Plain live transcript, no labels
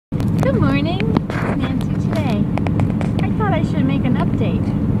upstate.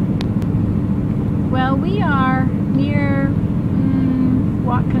 Well, we are near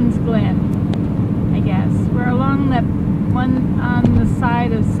Watkins Glen, I guess. We're along that one on the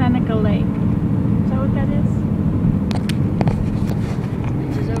side of Seneca Lake. Is that what that is?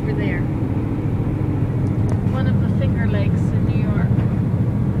 Which is over there. One of the Finger Lakes in New York.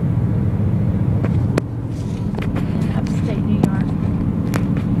 In upstate New York.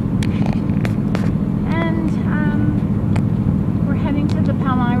 And we're heading to the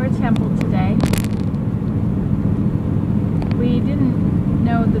Palmyra Temple today. We didn't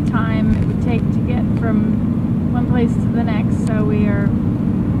know the time it would take to get from one place to the next, so we are,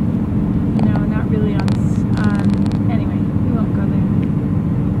 not really on anyway, we won't go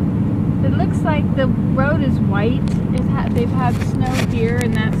there. It looks like the road is white. They've had snow here,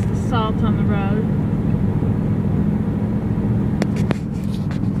 and that's the salt on the road.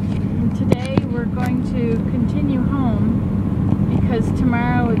 And today we're going to continue home because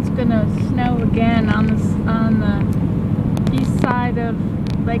tomorrow it's going to snow again on the east side of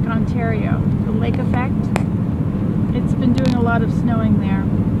Lake Ontario, the lake effect. It's been doing a lot of snowing there,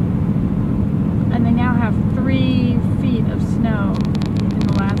 and they now have 3 feet of snow in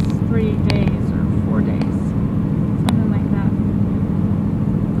the last 3 days or 4 days, something like that.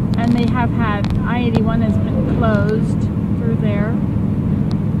 And they have had I-81 has been closed through there,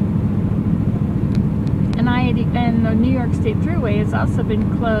 and and the New York State Thruway has also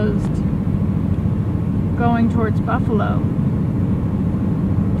been closed going towards Buffalo.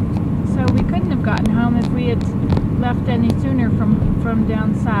 So we couldn't have gotten home if we had left any sooner from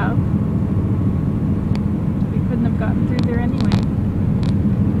down south. We couldn't have gotten through there anyway.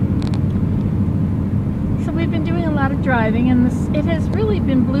 So we've been doing a lot of driving, and it has really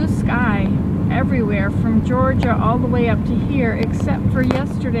been blue sky everywhere from Georgia all the way up to here, except for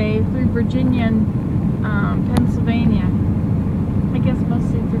yesterday through Virginia and Pennsylvania. I guess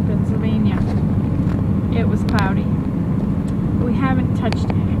mostly through Pennsylvania. It was cloudy. We haven't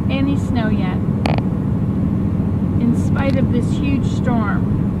touched any snow yet, in spite of this huge storm.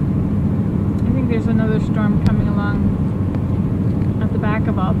 I think there's another storm coming along at the back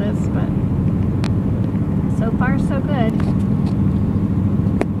of all this, but so far so good.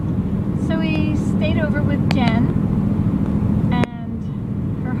 So we stayed over with Jen and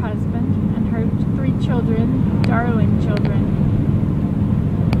her husband and her 3 children, darling children.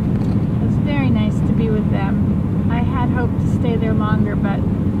 It was very nice to be with them. I had hoped to stay there longer, but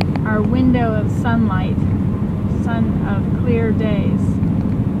our window of sunlight, of clear days,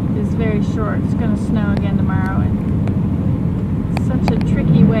 is very short. It's going to snow again tomorrow, and it's such a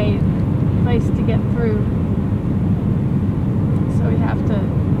tricky place to get through. So we have to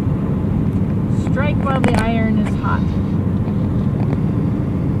strike while the iron is hot.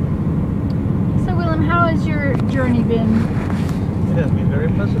 So Willem, how has your journey been? It has been very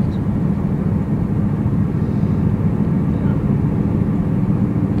pleasant.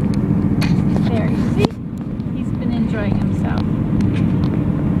 There, you see? He's been enjoying himself.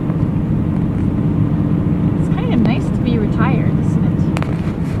 It's kind of nice to be retired, isn't it?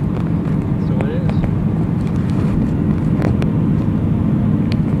 So it is.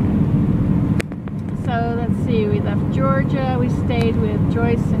 So let's see, we left Georgia, we stayed with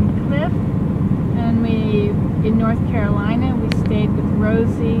Joyce and Cliff, and in North Carolina, we stayed with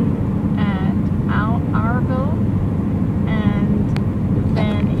Rosie and Arville, and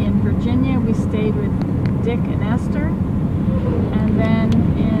then in Virginia, we stayed with Dick and Esther, and then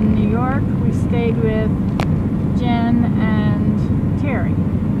in New York, we stayed with Jen and Terry.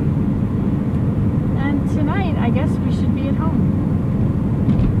 And tonight, I guess we should be at home.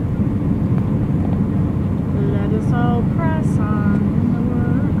 Let us all press on in the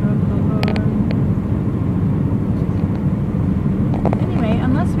work of the Lord. Anyway,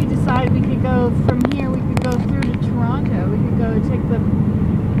 unless we decide we could go from here, we could go through to Toronto. We could go take the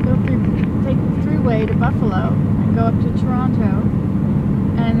Thruway to Buffalo and go up to Toronto,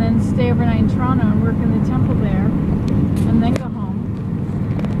 and then stay overnight in Toronto and work in the temple there, and then go home.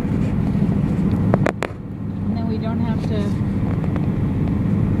 And then we don't have to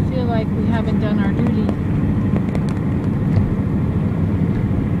feel like we haven't done our duty.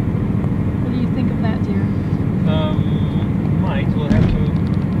 What do you think of that, dear? We'll have to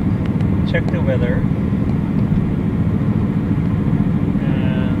check the weather.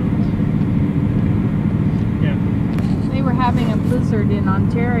 They were having a blizzard in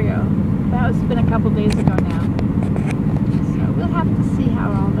Ontario. That was been a couple days ago now. So we'll have to see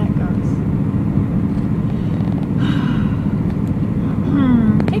how all that goes.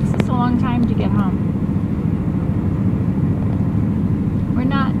 Takes us a long time to get home. We're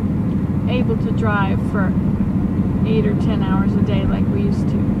not able to drive for 8 8 or 10 hours a day like we used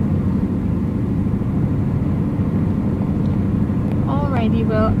to. Alrighty,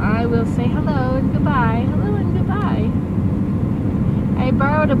 well, I will say hello and goodbye. Hello and goodbye. I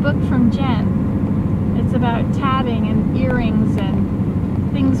borrowed a book from Jen. It's about tatting and earrings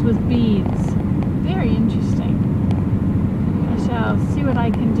and things with beads. Very interesting. I shall see what I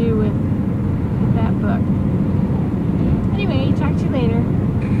can do with that book. Anyway, talk to you later.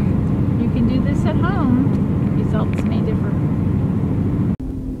 You can do this at home. Results may differ.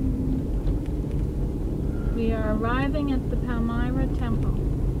 We are arriving at the Palmyra Temple.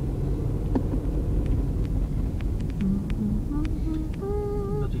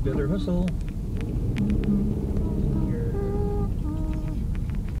 But you better hustle.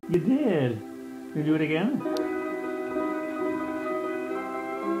 You did. You do it again?